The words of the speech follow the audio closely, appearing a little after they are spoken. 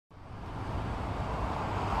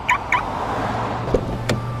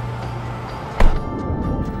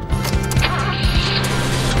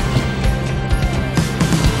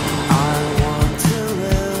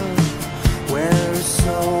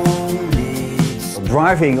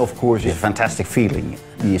Driving, of course, is a fantastic feeling.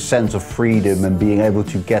 The sense of freedom and being able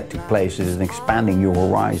to get to places and expanding your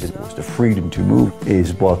horizons. The freedom to move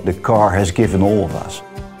is what the car has given all of us.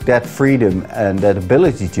 That freedom and that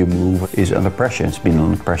ability to move is under pressure. It's been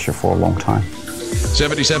under pressure for a long time.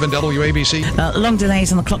 77 WABC. Long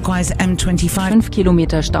delays on the clockwise M25. 5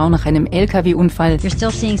 Kilometer Stau nach einem LKW-Unfall. You're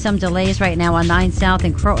still seeing some delays right now on 9 South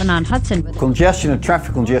and Croton-on-Hudson. Congestion and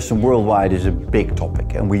traffic congestion worldwide is a big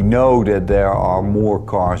topic, and we know that there are more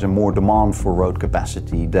cars and more demand for road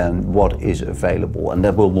capacity than what is available, and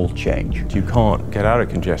that will not change. You can't get out of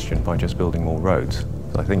congestion by just building more roads.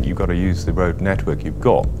 I think you've got to use the road network you've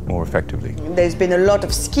got more effectively. There's been a lot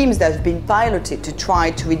of schemes that have been piloted to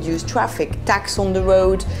try to reduce traffic, tax on the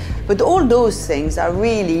road, but all those things are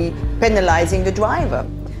really penalizing the driver.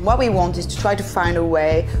 What we want is to try to find a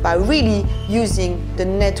way by really using the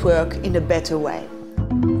network in a better way.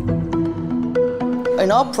 In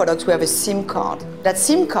our products, we have a SIM card. That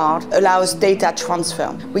SIM card allows data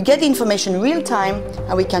transfer. We get information real time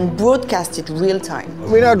and we can broadcast it real time.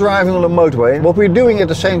 We're now driving on a motorway. What we're doing at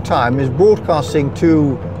the same time is broadcasting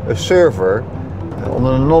to a server on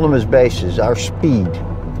an anonymous basis our speed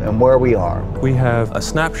and where we are. We have a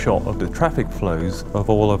snapshot of the traffic flows of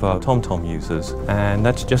all of our TomTom users, and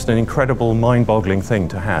that's just an incredible, mind-boggling thing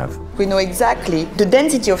to have. We know exactly the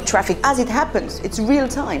density of traffic as it happens. It's real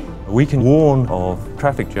time. We can warn of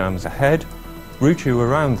traffic jams ahead, route you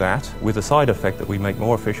around that with the side effect that we make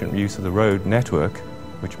more efficient use of the road network,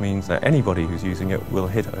 which means that anybody who's using it will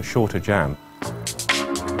hit a shorter jam.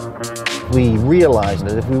 We realized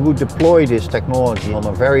that if we would deploy this technology on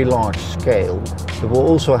a very large scale, it will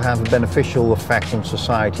also have a beneficial effect on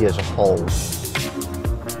society as a whole.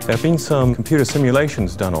 There have been some computer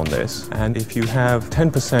simulations done on this, and if you have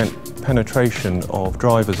 10% penetration of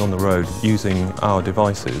drivers on the road using our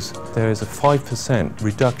devices, there is a 5%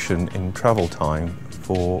 reduction in travel time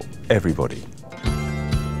for everybody.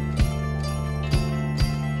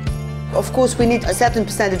 Of course, we need a certain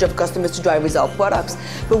percentage of customers to drive with our products,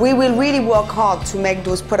 but we will really work hard to make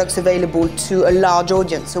those products available to a large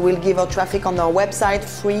audience. So we'll give our traffic on our website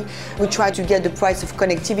free. We try to get the price of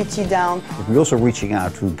connectivity down. We're also reaching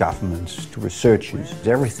out to governments, to researchers,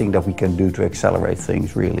 everything that we can do to accelerate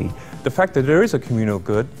things, really. The fact that there is a communal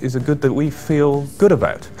good is a good that we feel good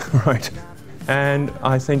about, right? And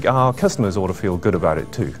I think our customers ought to feel good about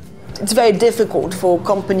it too. It's very difficult for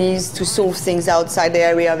companies to solve things outside their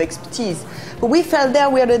area of expertise. But we felt there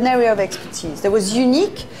we had an area of expertise. There was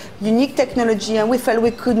unique technology, and we felt we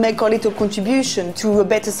could make our little contribution to a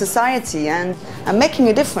better society, and making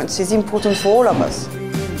a difference is important for all of us.